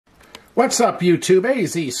What's up, YouTube?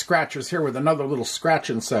 AZ Scratchers here with another little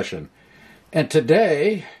scratching session. And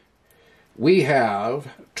today we have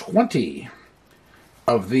 20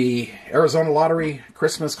 of the Arizona Lottery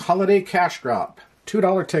Christmas Holiday Cash Drop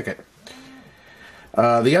 $2 ticket.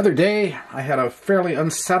 The other day I had a fairly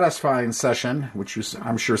unsatisfying session, which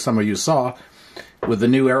I'm sure some of you saw, with the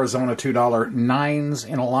new Arizona $2 nines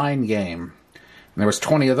in a line game. And there was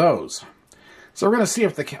 20 of those. So we're going to see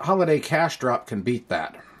if the Holiday Cash Drop can beat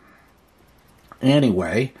that.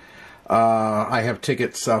 Anyway, I have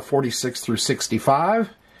tickets 46 through 65.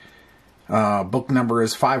 Book number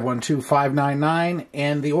is 512599,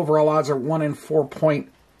 and the overall odds are 1 in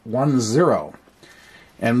 4.10.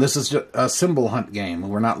 And this is just a symbol hunt game.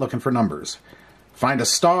 We're not looking for numbers. Find a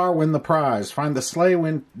star, win the prize. Find the sleigh,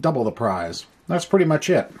 win double the prize. That's pretty much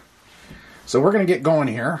it. So we're going to get going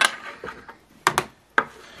here.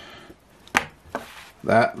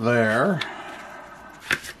 That there.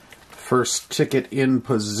 First ticket in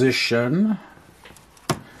position,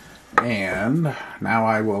 and now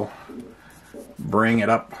I will bring it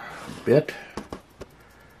up a bit.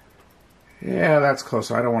 Yeah, that's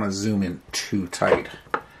close. I don't want to zoom in too tight.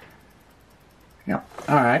 Yep,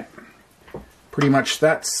 alright. Pretty much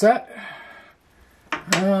that's set.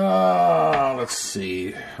 Let's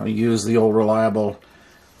see. I'll use the old reliable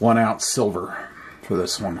 1 ounce silver for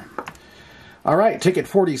this one. Alright, ticket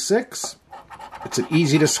 46. It's an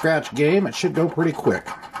easy to scratch game. It should go pretty quick.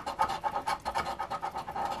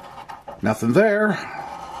 Nothing there.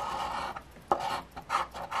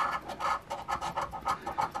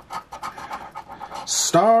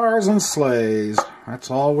 Stars and sleighs. That's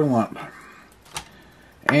all we want.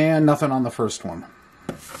 And nothing on the first one.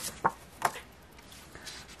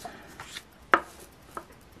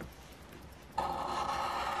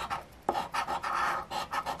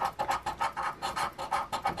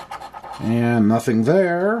 And nothing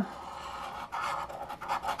there.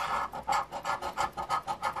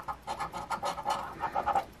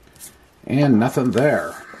 And nothing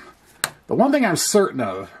there. The one thing I'm certain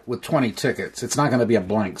of with 20 tickets, it's not going to be a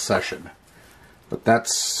blank session. But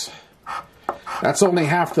that's only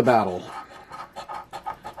half the battle.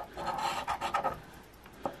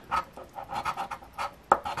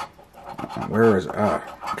 Where is it?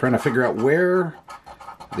 I'm trying to figure out where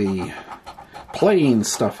the playing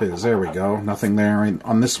stuff is. There we go. Nothing there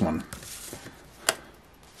on this one.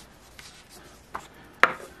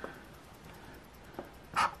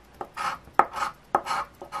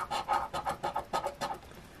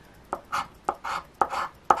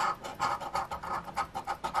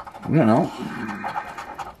 You know,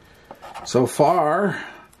 so far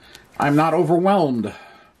I'm not overwhelmed.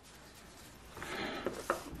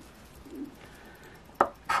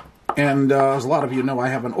 And as a lot of you know, I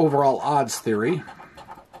have an overall odds theory,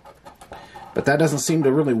 but that doesn't seem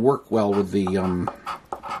to really work well with the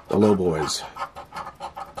low boys.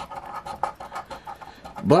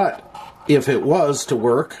 But if it was to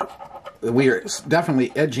work, we are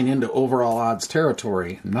definitely edging into overall odds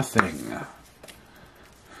territory. Nothing.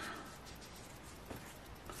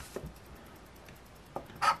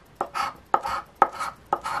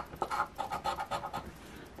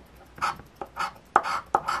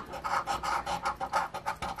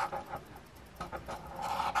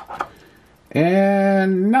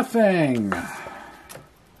 And nothing.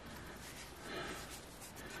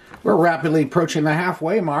 We're rapidly approaching the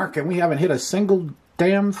halfway mark, and we haven't hit a single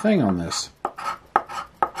damn thing on this.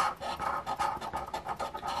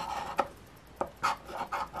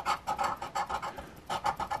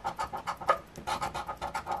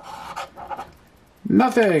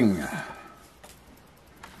 Nothing.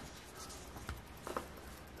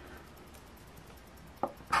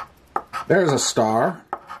 There's a star.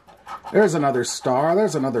 There's another star.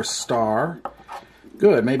 There's another star.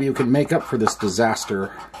 Good. Maybe you can make up for this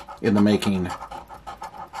disaster in the making.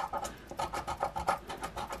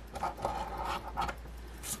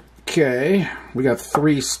 Okay. We got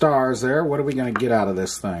 3 stars there. What are we going to get out of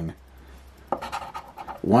this thing?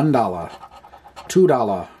 $1.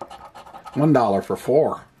 $2. $1 for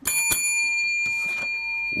 4.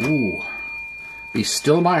 Ooh. Be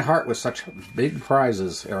still my heart with such big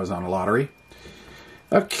prizes, Arizona Lottery.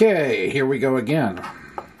 Okay, here we go again.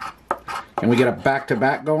 Can we get a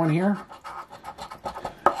back-to-back going here?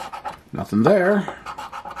 Nothing there.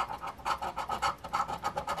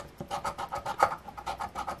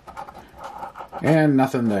 And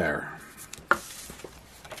nothing there.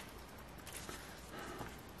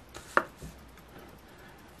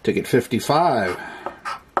 Ticket 55.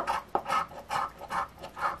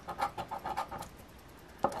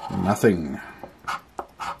 Nothing.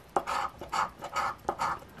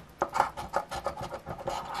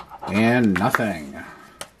 And nothing.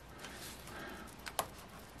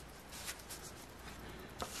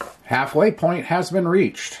 Halfway point has been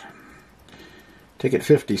reached. Ticket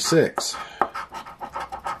 56.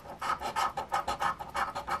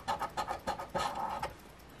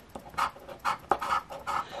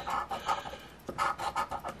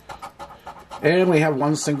 And we have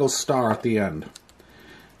one single star at the end.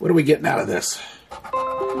 What are we getting out of this?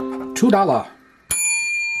 $2.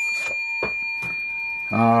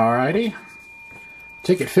 Alrighty.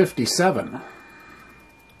 Ticket 57.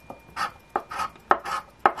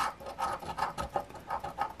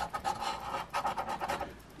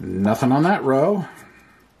 Nothing on that row.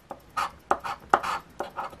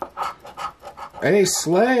 A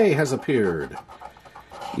sleigh has appeared.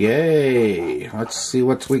 Yay. Let's see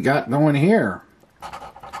what we got going here.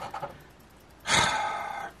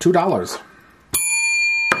 $2.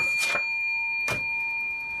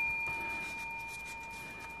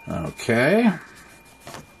 Okay.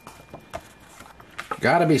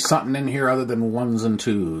 Gotta be something in here other than ones and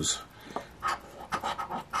twos.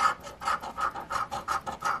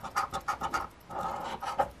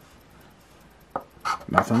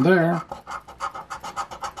 Nothing there.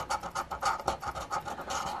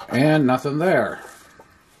 And nothing there.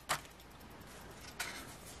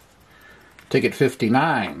 Ticket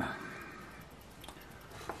 59.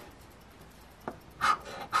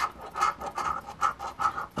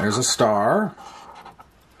 There's a star.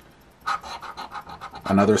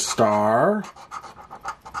 Another star.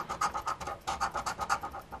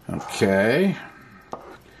 Okay.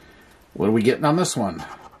 What are we getting on this one?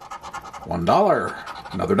 $1.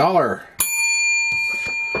 Another dollar.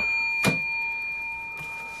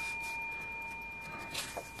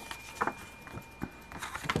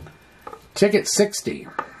 Ticket 60.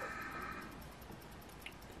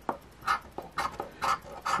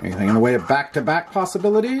 Anything in the way of back-to-back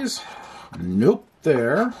possibilities? Nope,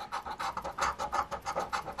 there.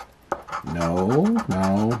 No,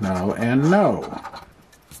 no, no, and no.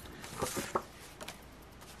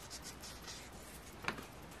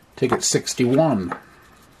 Ticket 61.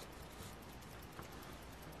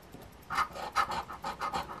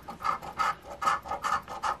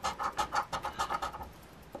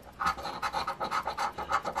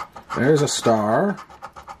 There's a star.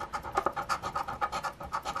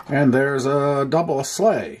 And there's a double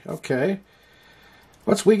sleigh. Okay.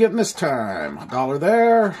 What's we getting this time? $1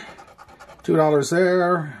 there. $2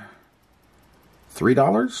 there.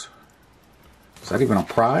 $3? Is that even a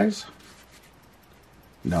prize?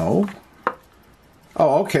 No.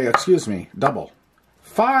 Oh, okay. Excuse me. Double.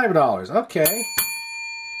 $5. Okay.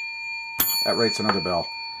 That rates another bell.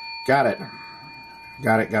 Got it.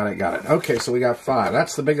 Got it, got it, got it. Okay, so we got 5.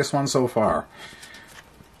 That's the biggest one so far.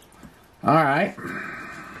 Alright.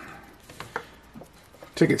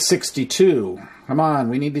 Ticket 62. Come on,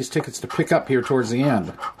 we need these tickets to pick up here towards the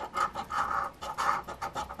end.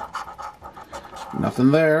 Nothing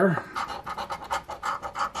there.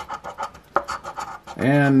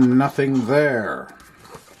 And nothing there.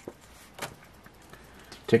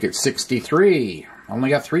 Ticket 63. Only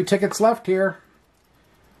got 3 tickets left here.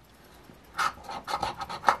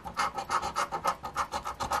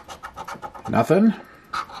 Nothing.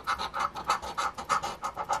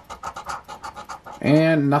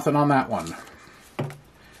 And nothing on that one.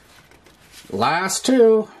 Last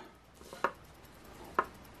 2.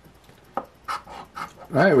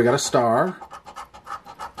 Alright, we got a star.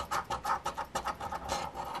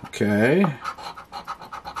 Okay.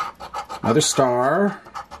 Another star.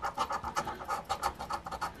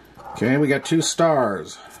 Okay, we got 2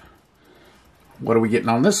 stars. What are we getting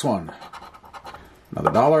on this one?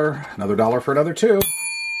 Another dollar for another 2.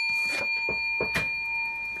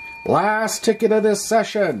 Last ticket of this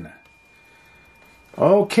session.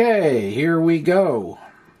 Okay, here we go.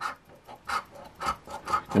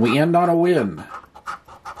 Can we end on a win?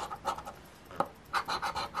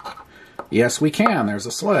 Yes, we can. There's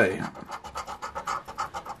a sleigh.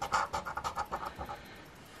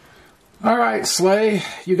 All right, sleigh,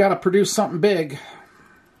 you got to produce something big.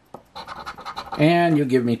 And you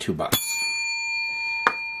give me $2.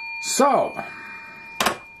 So,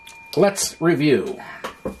 let's review.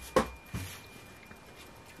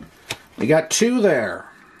 We got 2 there.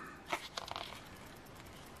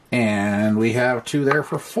 And we have 2 there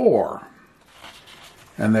for 4.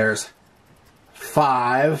 And there's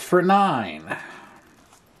 5 for 9.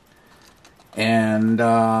 And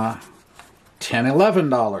 $10,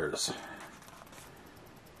 $11.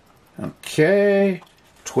 Okay.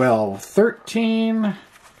 12, 13.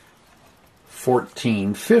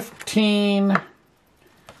 14, 15.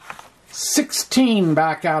 16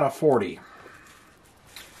 back out of 40.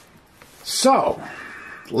 So,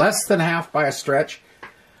 less than half by a stretch,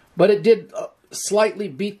 but it did slightly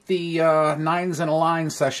beat the 9s in a line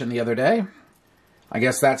session the other day. I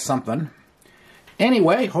guess that's something.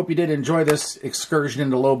 Anyway, hope you did enjoy this excursion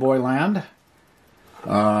into Lowboy land.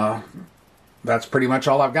 That's pretty much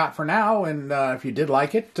all I've got for now, and if you did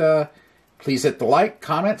like it, please hit the like,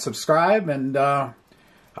 comment, subscribe, and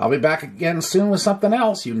I'll be back again soon with something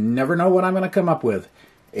else. You never know what I'm going to come up with.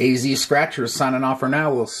 AZ Scratchers signing off for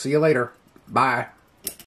now. We'll see you later. Bye.